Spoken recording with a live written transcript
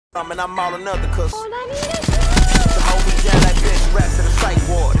And I'm all another cause to hold me down like bench rats in a psych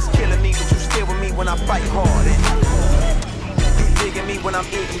ward. It's killing me, but you still with me when I fight hard. And you digging me when I'm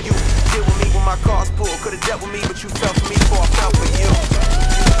eating you. Deal with me when my car's full. Could've dealt with me, but you fell for me before I fell for you.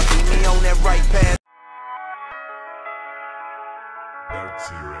 Keep me on that right path.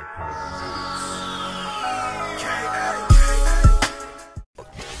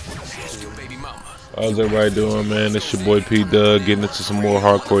 How's everybody doing, man? It's your boy P Doug getting into some more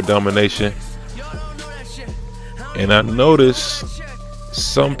hardcore domination. And I noticed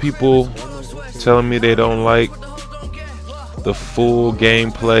some people telling me they don't like the full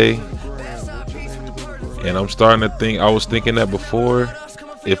gameplay. And I'm starting to think, I was thinking that before,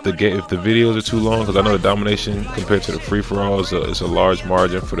 if the videos are too long, because I know the domination compared to the free-for-all is a large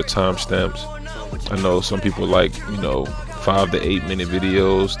margin for the timestamps. I know some people like, 5 to 8 minute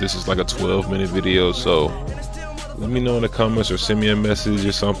videos. This is like a 12-minute video, so let me know in the comments or send me a message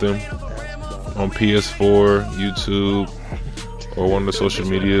or something on PS4, YouTube, or one of the social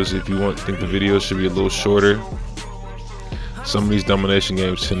medias if you think the video should be a little shorter. Some of these domination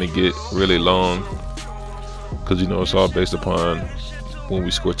games tend to get really long because it's all based upon when we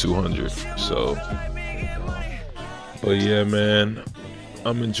score 200. So, but yeah, man,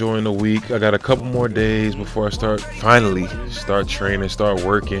 I'm enjoying the week. I got a couple more days before I finally start training, start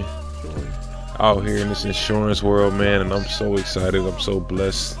working out here in this insurance world, man. And I'm so excited. I'm so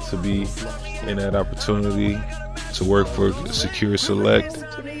blessed to be in that opportunity to work for Secure Select.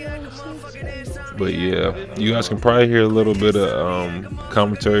 But yeah, you guys can probably hear a little bit of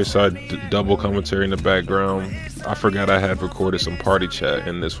commentary, double commentary in the background. I forgot I had recorded some party chat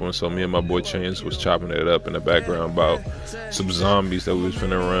in this one, so me and my boy Chains was chopping it up in the background about some zombies that we was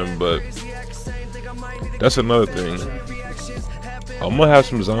finna run. But that's another thing. I'm gonna have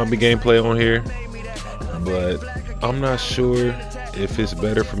some zombie gameplay on here, but I'm not sure if it's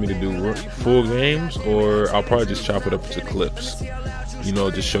better for me to do full games or I'll probably just chop it up into clips.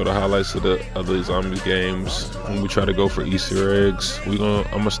 Just show the highlights of the other zombie games. When we try to go for Easter eggs, I'm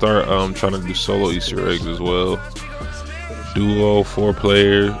gonna start trying to do solo Easter eggs as well. Duo,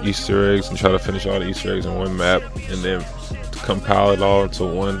 4-player Easter eggs, and try to finish all the Easter eggs in one map, and then compile it all into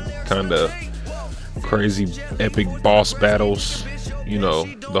one kind of crazy epic boss battles.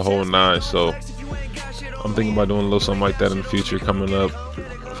 The whole 9. So I'm thinking about doing a little something like that in the future coming up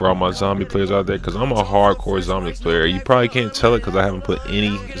for all my zombie players out there, because I'm a hardcore zombie player. You probably can't tell it because I haven't put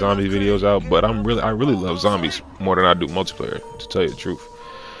any zombie videos out, but I really love zombies more than I do multiplayer, to tell you the truth.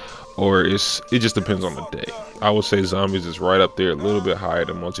 Or it just depends on the day. I would say zombies is right up there, a little bit higher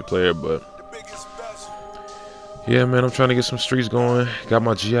than multiplayer. But yeah, man, I'm trying to get some streaks going. Got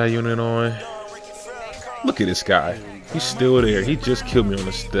my GI unit on. Look at this guy, he's still there. He just killed me on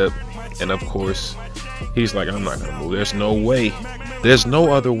the step, and of course he's like, I'm not gonna move. There's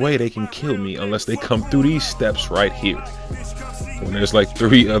no other way they can kill me unless they come through these steps right here. When there's like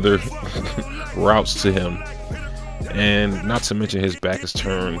 3 other routes to him. And not to mention his back is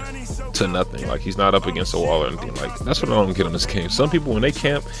turned to nothing. Like, he's not up against a wall or anything. Like, that's what I don't get on this game. Some people, when they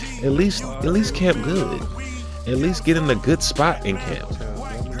camp, at least camp good. At least get in a good spot in camp.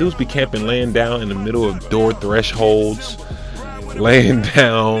 Dudes be camping laying down in the middle of door thresholds, laying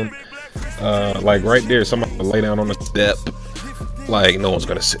down, like right there. Somebody lay down on the step. Like, no one's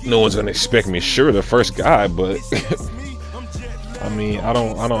gonna expect me. Sure, the first guy, but I mean, I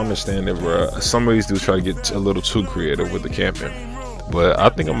don't understand it, bro. Some of these dudes try to get a little too creative with the camping, but I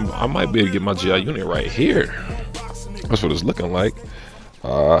think I might be able to get my GI unit right here. That's what it's looking like.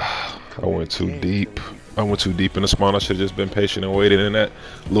 I went too deep. I went too deep in the spawn. I should have just been patient and waited in that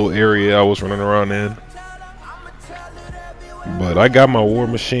little area I was running around in. But I got my war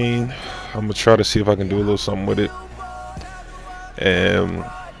machine. I'm gonna try to see if I can do a little something with it. And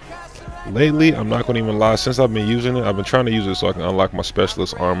lately, I'm not gonna even lie, since I've been using it, I've been trying to use it so I can unlock my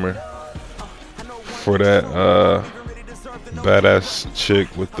specialist armor for that badass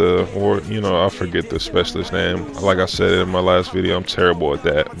chick with the, or I forget the specialist name. Like I said in my last video, I'm terrible at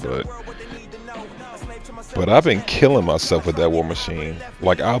that, but I've been killing myself with that war machine.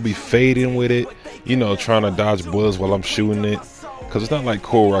 Like, I'll be fading with it, trying to dodge bullets while I'm shooting it, because it's not like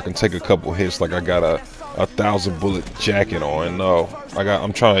cool where I can take a couple hits like I got a 1,000 bullet jacket on. No,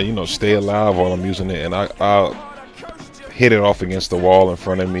 I'm trying to stay alive while I'm using it, and I'll hit it off against the wall in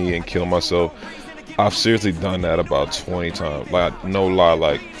front of me and kill myself. I've seriously done that about 20 times, like, no lie,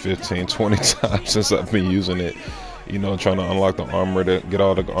 like 15, 20 times since I've been using it, trying to unlock the armor, to get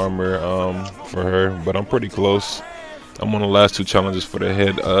all the armor for her. But I'm pretty close. I'm on the last 2 challenges for the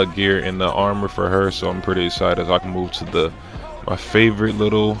head gear and the armor for her, so I'm pretty excited I can move to my favorite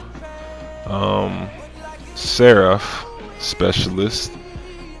little Seraph specialist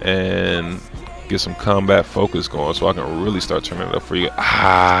and get some combat focus going so I can really start turning it up for you.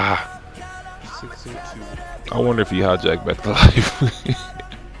 Ah. I wonder if he hijacked back to life.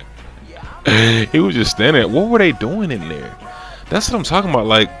 He was just standing there. What were they doing in there? That's what I'm talking about.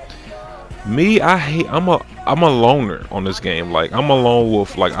 Like, me, I'm a loner on this game. Like, I'm a lone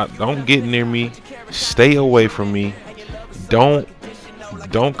wolf. Like, don't get near me. Stay away from me. Don't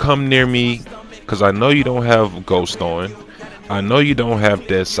come near me, because I know you don't have ghost on. I know you don't have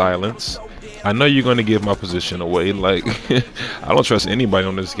dead silence. I know you're going to give my position away. Like, I don't trust anybody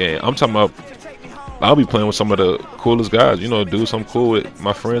on this game. I'm talking about, I'll be playing with some of the coolest guys, you know, do some cool with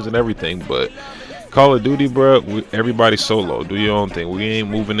my friends and everything. But Call of Duty, bro, everybody solo. Do your own thing. We ain't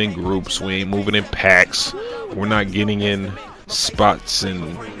moving in groups. We ain't moving in packs. We're not getting in spots,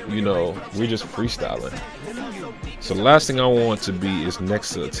 and, you know, we're just freestyling. So the last thing I want to be is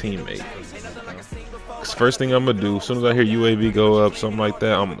next to a teammate. Cause first thing I'm gonna do, as soon as I hear UAV go up, something like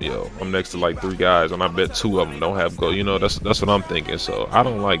that, I'm next to like 3 guys, and I bet 2 of them don't have go. You know, that's what I'm thinking. So I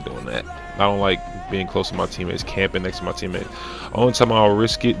don't like doing that. I don't like being close to my teammates, camping next to my teammates. Only time I'll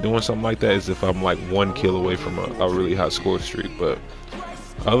risk it doing something like that is if I'm like 1 kill away from a really hot score streak. But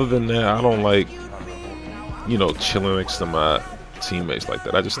other than that, I don't like, you know, chilling next to my teammates like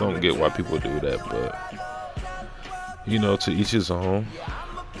that. I just don't get why people do that. But, you know, to each his own.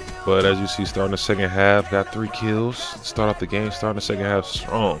 But as you see, starting the second half, got 3 kills. Start off the game, starting the second half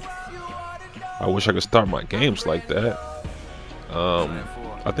strong. I wish I could start my games like that.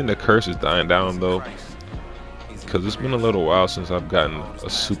 I think the curse is dying down though, because it's been a little while since I've gotten a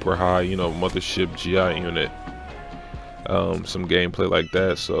super high, you know, mothership GI unit. Some gameplay like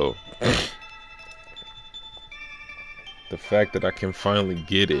that. So the fact that I can finally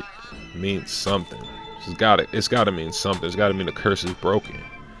get it means something. It's gotta mean something. It's gotta mean the curse is broken.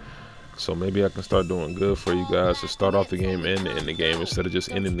 So maybe I can start doing good for you guys to start off the game and end the game instead of just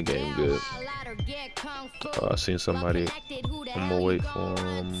ending the game good. I seen somebody. I'm gonna wait for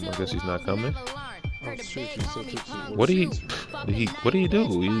him. I guess he's not coming. What did he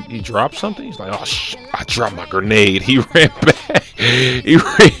do? He dropped something? He's like, oh shit, I dropped my grenade. He ran back.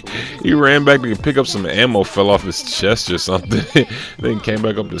 He ran back to pick up some ammo, fell off his chest or something. Then came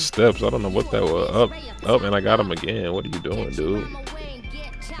back up the steps. I don't know what that was. Up, and I got him again. What are you doing, dude?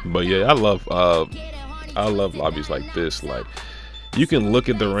 But yeah, I love lobbies like this. Like, you can look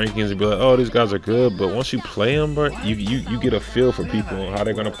at the rankings and be like, oh, these guys are good, but once you play them, bro, you get a feel for people and how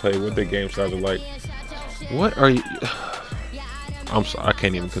they're gonna play, what their game styles are like. What are you? I'm sorry, I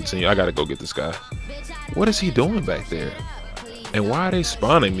can't even continue. I gotta go get this guy. What is he doing back there? And why are they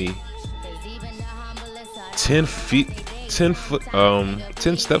spawning me 10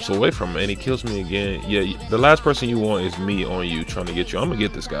 steps away from him, and he kills me again? Yeah, the last person you want is me on you, trying to get you. I'm gonna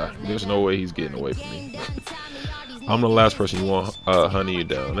get this guy. There's no way he's getting away from me. I'm the last person you want hunting you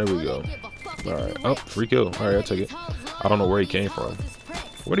down. There we go. All right. Oh, free kill. All right, I'll take it. I don't know where he came from.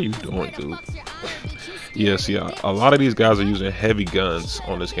 What are you doing, dude? Yeah, see, a lot of these guys are using heavy guns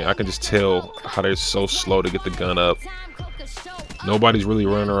on this game. I can just tell how they're so slow to get the gun up. Nobody's really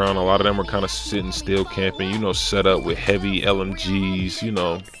running around. A lot of them are kind of sitting still, camping, you know, set up with heavy LMGs, you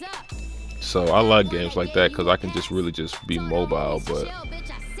know. So I like games like that because I can just really just be mobile. But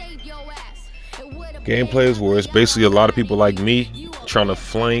gameplay is where it's basically a lot of people like me trying to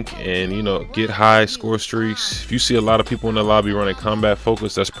flank and, you know, get high score streaks. If you see a lot of people in the lobby running combat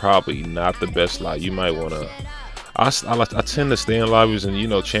focus, that's probably not the best lot. You might want to. I tend to stay in lobbies and, you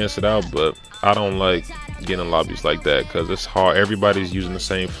know, chance it out, but I don't like getting in lobbies like that because it's hard. Everybody's using the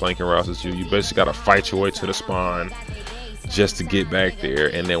same flanking routes as you. You basically got to fight your way to the spawn just to get back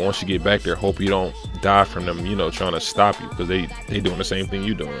there, and then once you get back there, hope you don't die from them, you know, trying to stop you, because they doing the same thing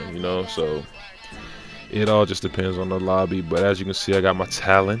you doing, you know. So it all just depends on the lobby. But as you can see, I got my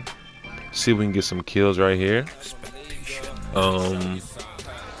Talon. See if we can get some kills right here.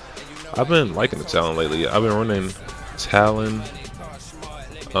 I've been liking the Talon lately. I've been running Talon.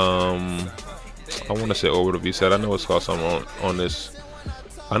 I want to say Orbital VSAT. I know it's called something on this.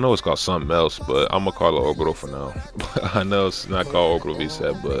 I know it's called something else, but I'm gonna call it Orbital for now. I know it's not called Orbital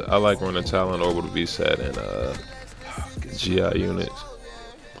VSAT, but I like running Talon, Orbital VSAT, and GI units.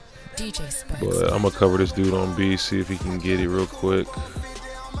 But I'm gonna cover this dude on B, see if he can get it real quick.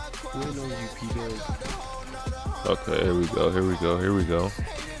 Okay, here we go, here we go, here we go.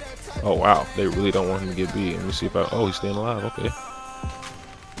 Oh wow, they really don't want him to get B. Let me see if oh, he's staying alive. Okay.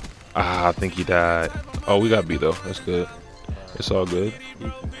 Ah, I think he died. Oh, we got B though. That's good. It's all good.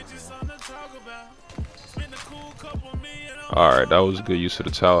 Alright, that was a good use of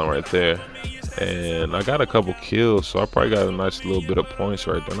the Talon right there. And I got a couple kills, so I probably got a nice little bit of points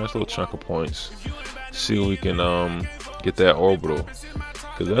right there. Nice little chunk of points. See if we can get that orbital.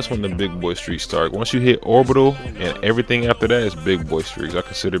 because that's when the big boy streaks start. Once you hit orbital and everything after that is big boy streaks. I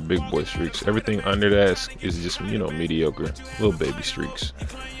consider big boy streaks. Everything under that is just, you know, mediocre, little baby streaks.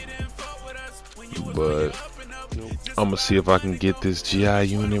 But I'm gonna see if I can get this GI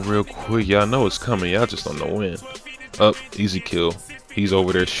unit real quick. Y'all know it's coming. Y'all just don't know when. Up, easy kill. He's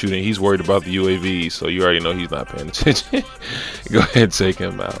over there shooting. He's worried about the UAVs, so you already know he's not paying attention. Go ahead and take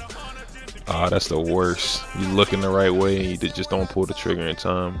him out. Ah, that's the worst. You looking the right way and you just don't pull the trigger in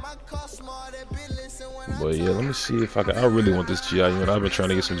time. But yeah, let me see if I can. I really want this GI unit. I've been trying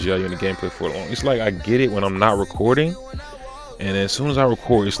to get some GI unit gameplay for long. It's like I get it when I'm not recording, and as soon as I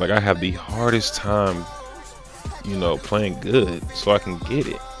record, it's like I have the hardest time, you know, playing good, so I can get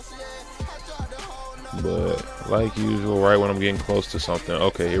it. But like usual, right when I'm getting close to something,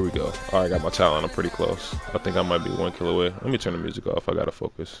 okay, here we go. All right, I got my talent. I'm pretty close. I think I might be 1 kill away. Let me turn the music off. I gotta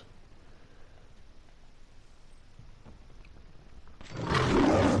focus.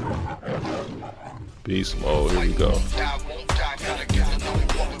 Beast mode. Here we go.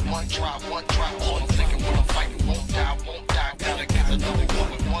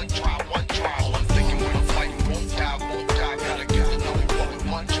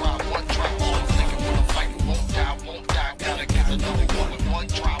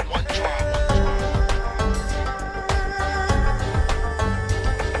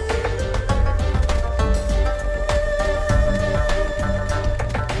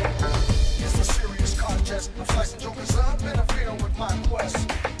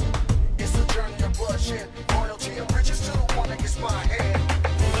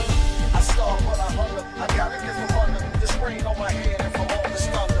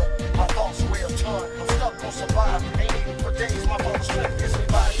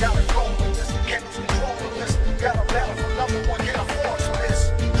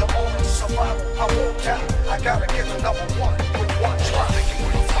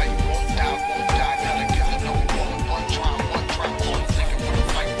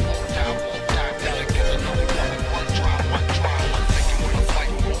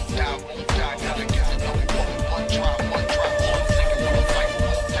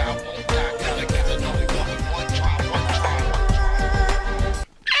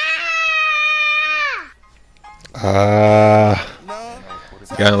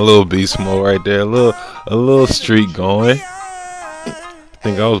 Got a little beast mode right there, a little streak going. I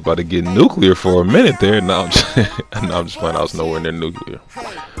think I was about to get nuclear for a minute there. No, I'm just playing. I was nowhere near nuclear.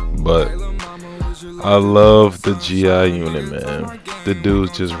 But I love the GI unit, man. The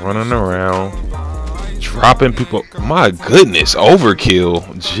dude's just running around, dropping people. My goodness, overkill.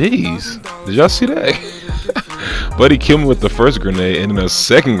 Jeez, did y'all see that? Buddy killed me with the first grenade, and then the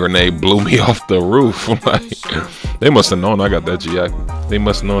second grenade blew me off the roof. Like, they must have known I got that GI. They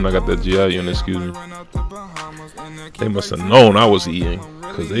must have known I got that GI unit, excuse me. They must have known I was eating,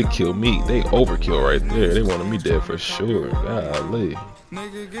 because they killed me. They overkill right there. They wanted me dead for sure. Golly.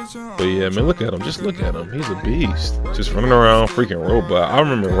 But yeah, man, look at him. Just look at him. He's a beast. Just running around, freaking robot. I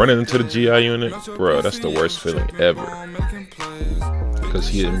remember running into the GI unit. Bro, that's the worst feeling ever. Because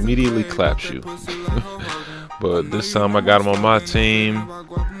he immediately claps you. But this time I got him on my team.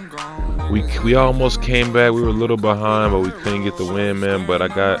 We almost came back. We were a little behind, but we couldn't get the win, man. But I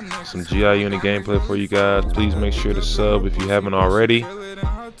got some GI unit gameplay for you guys. Please make sure to sub if you haven't already.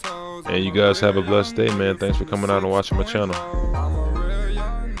 And you guys have a blessed day, man. Thanks for coming out and watching my channel.